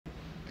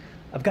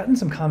I've gotten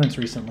some comments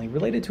recently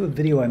related to a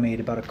video I made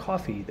about a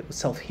coffee that was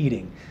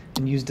self-heating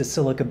and used a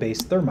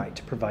silica-based thermite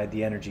to provide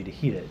the energy to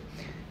heat it.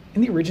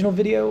 In the original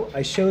video,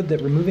 I showed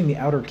that removing the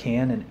outer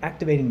can and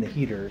activating the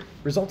heater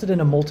resulted in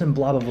a molten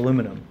blob of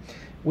aluminum,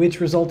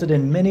 which resulted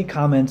in many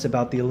comments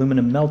about the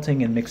aluminum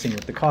melting and mixing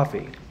with the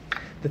coffee.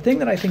 The thing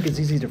that I think is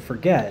easy to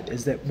forget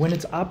is that when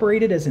it's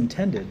operated as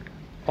intended,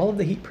 all of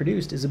the heat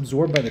produced is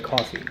absorbed by the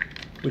coffee,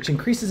 which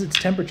increases its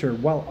temperature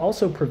while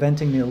also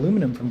preventing the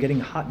aluminum from getting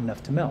hot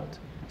enough to melt.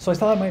 So I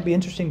thought it might be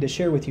interesting to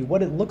share with you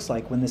what it looks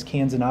like when this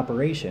can's in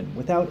operation,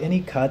 without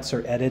any cuts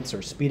or edits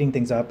or speeding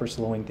things up or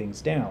slowing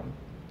things down.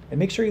 And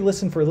make sure you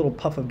listen for a little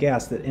puff of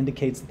gas that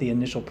indicates that the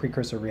initial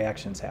precursor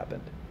reactions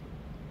happened.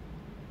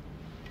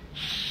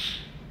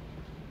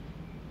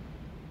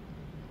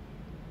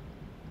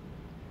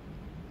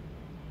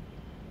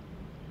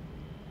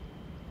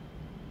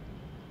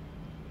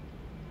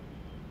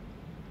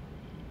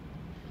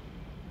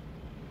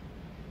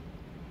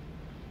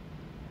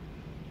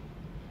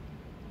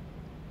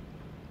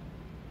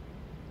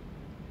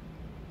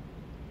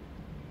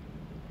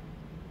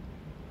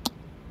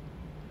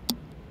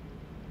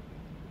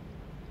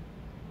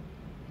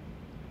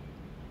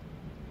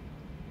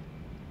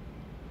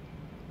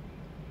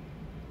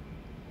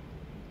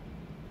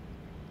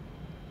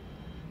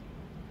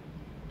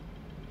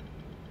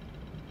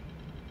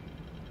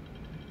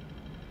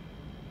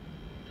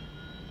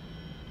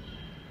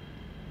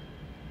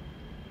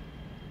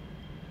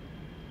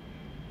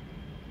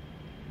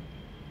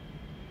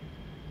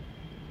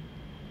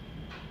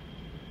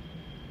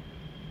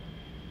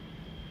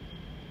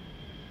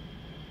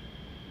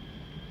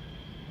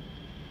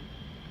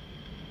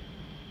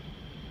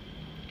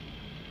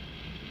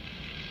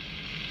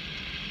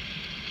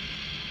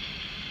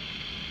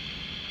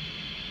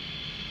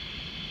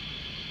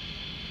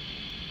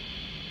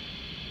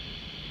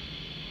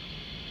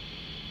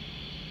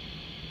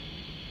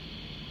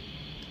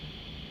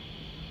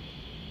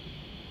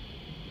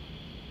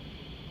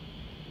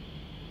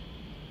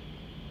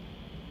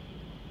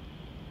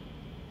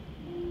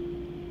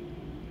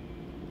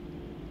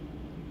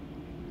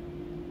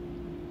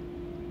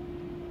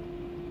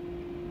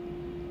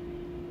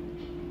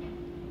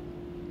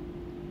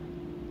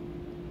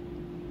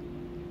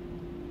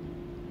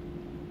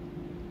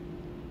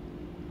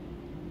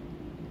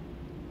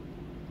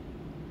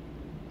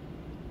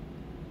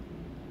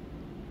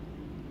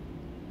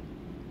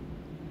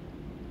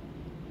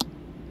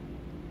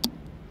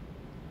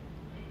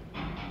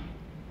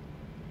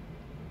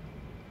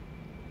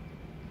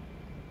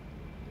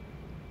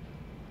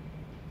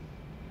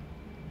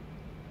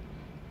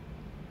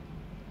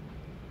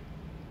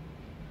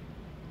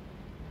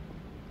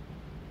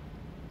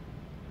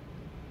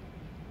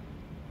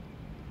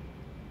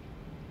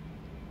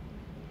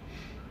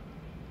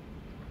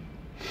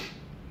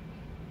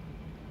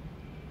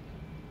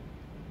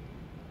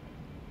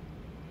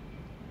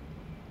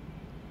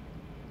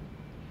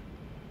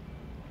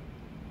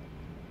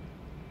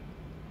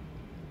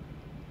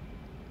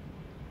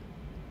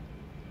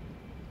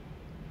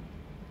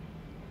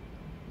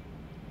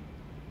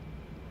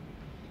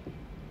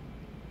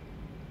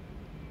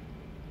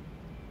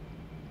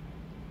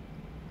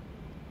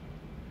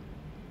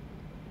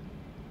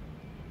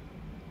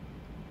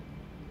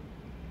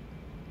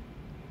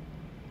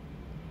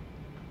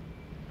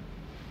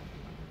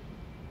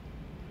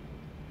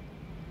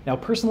 Now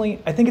personally,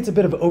 I think it's a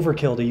bit of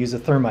overkill to use a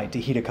thermite to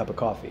heat a cup of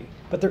coffee,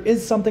 but there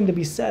is something to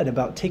be said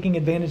about taking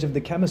advantage of the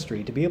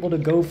chemistry to be able to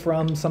go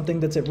from something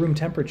that's at room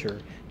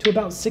temperature to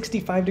about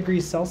 65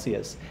 degrees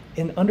Celsius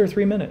in under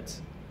 3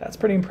 minutes. That's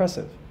pretty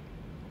impressive.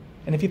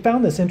 And if you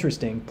found this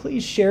interesting,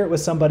 please share it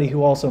with somebody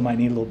who also might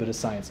need a little bit of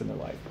science in their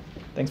life.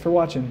 Thanks for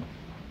watching.